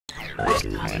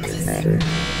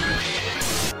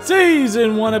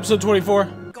Season 1, episode 24.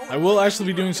 I will actually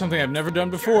be doing something I've never done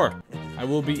before. I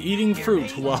will be eating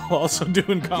fruit while also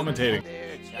doing commentating.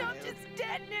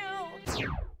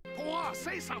 Puar,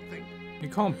 say something. You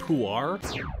call him Puar?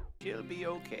 She'll be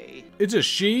okay. It's a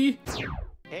she?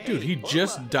 Hey, Dude, he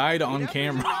just died on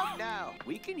camera. Now.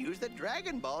 We can use the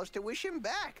Dragon Balls to wish him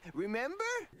back. Remember?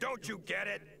 Don't you get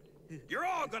it? You're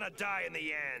all gonna die in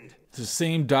the end. It's the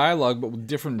same dialogue, but with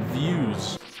different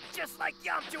views. Just like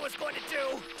Yamcha was going to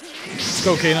do. Let's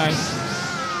go, K9.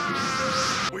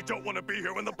 We don't want to be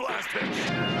here when the blast hits.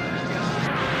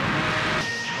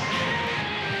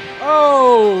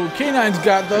 Oh, K9's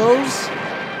got those.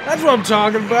 That's what I'm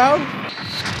talking about.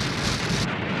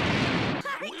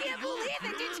 I can't believe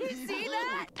it! Did you see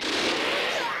that?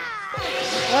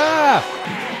 Ah!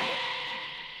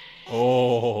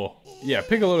 Oh. Yeah,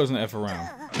 Piccolo doesn't F around.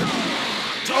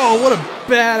 Oh, what a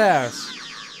badass!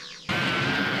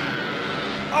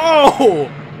 Oh!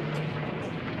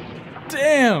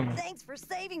 Damn! Thanks for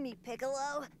saving me,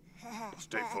 Piccolo.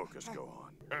 Stay focused, go on.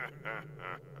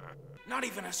 Not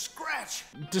even a scratch.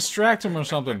 Distract him or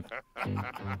something. You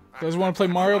guys want to play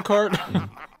Mario Kart?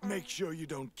 Make sure you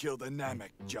don't kill the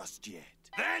Namek just yet.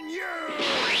 Then you!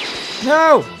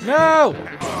 No! No!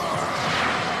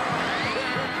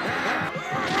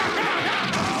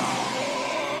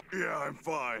 Yeah, I'm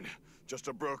fine. Just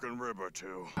a broken rib or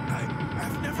two.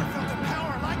 I've never felt a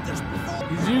power like this before.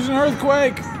 He's using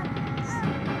Earthquake!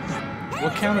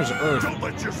 What counters Earth? Don't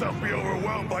let yourself be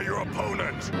overwhelmed by your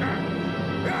opponent.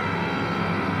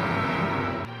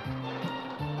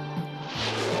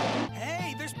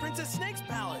 Hey, there's Princess Snake's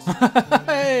palace.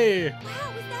 Hey!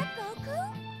 Wow, was that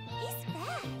Goku? He's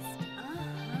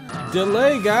fast.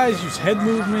 Delay, guys. Use head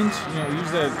movement. You know,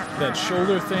 use that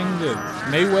shoulder thing that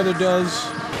Mayweather does.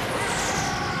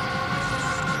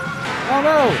 Oh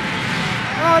no!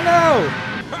 Oh no!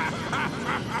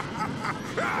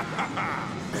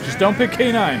 Just don't pick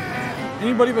K9.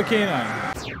 Anybody but K9.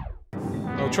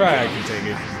 Oh, try. I can take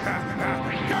it.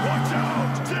 Watch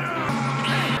out!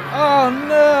 Oh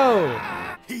no!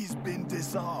 He's been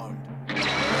disarmed.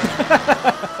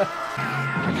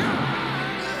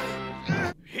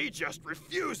 He just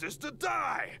refuses to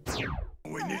die.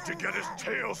 We need to get his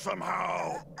tail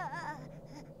somehow.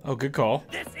 Oh, good call.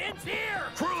 This ends here!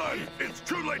 Krillin, it's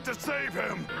too late to save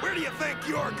him. Where do you think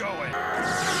you're going?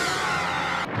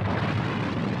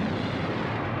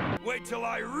 Wait till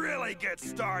I really get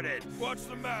started. What's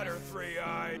the matter,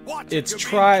 Three-Eyed? It's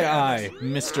Tri-Eye,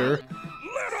 mister.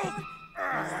 Little...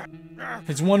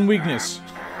 It's one weakness.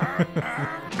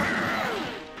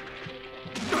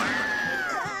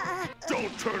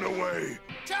 Don't turn away.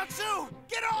 Chaozu,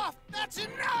 get off! That's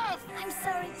enough! I'm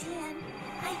sorry, Tien.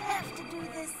 I have to do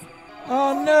this.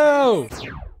 Oh no!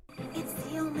 It's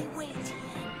the only way,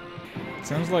 Tien.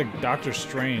 Sounds like Doctor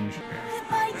Strange.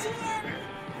 Goodbye, Tien.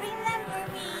 Remember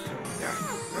me.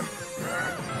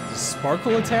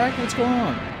 Sparkle attack? What's going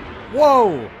on?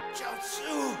 Whoa!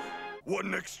 Chaozu! What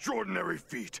an extraordinary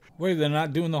feat. Wait, they're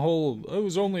not doing the whole, it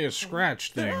was only a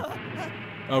scratch thing.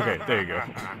 Okay, there you go.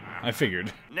 I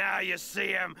figured. Now you see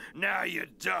him, now you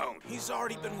don't. He's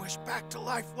already been wished back to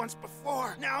life once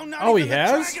before. Now not Oh, even he the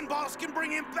has? Dragon Balls can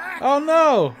bring him back. Oh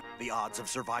no! The odds of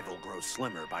survival grow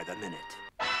slimmer by the minute.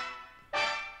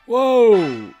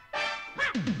 Whoa!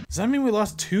 Does that mean we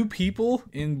lost 2 people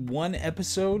in 1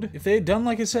 episode? If they had done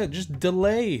like I said, just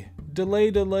delay.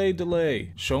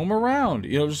 Delay. Show them around.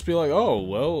 You know, just be like, oh,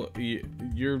 well,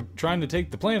 you're trying to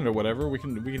take the planet or whatever. We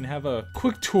can have a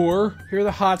quick tour. Here are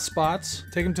the hot spots.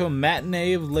 Take them to a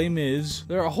matinee of Les Mis.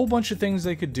 There are a whole bunch of things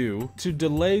they could do to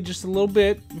delay just a little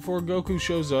bit before Goku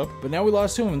shows up. But now we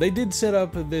lost 2 of them. They did set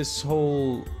up this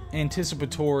whole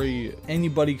anticipatory,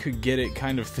 anybody could get it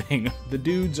kind of thing. The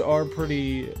dudes are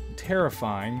pretty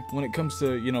terrifying when it comes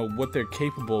to, you know, what they're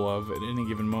capable of at any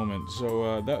given moment.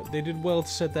 So they did well to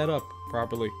set that up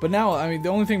properly. But now, I mean, the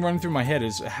only thing running through my head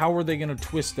is how are they going to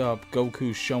twist up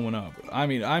Goku showing up? I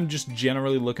mean, I'm just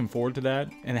generally looking forward to that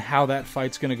and how that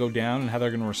fight's going to go down and how they're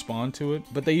going to respond to it.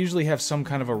 But they usually have some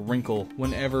kind of a wrinkle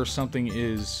whenever something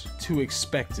is too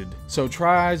expected. So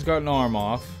Tri-Eye's got an arm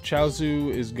off.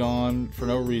 Chaozu is gone for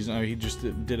no reason. I mean, he just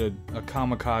did a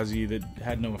kamikaze that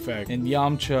had no effect. And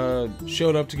Yamcha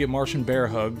showed up to get Martian Bear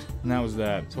hugged, and that was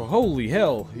that. So holy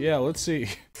hell, yeah, let's see.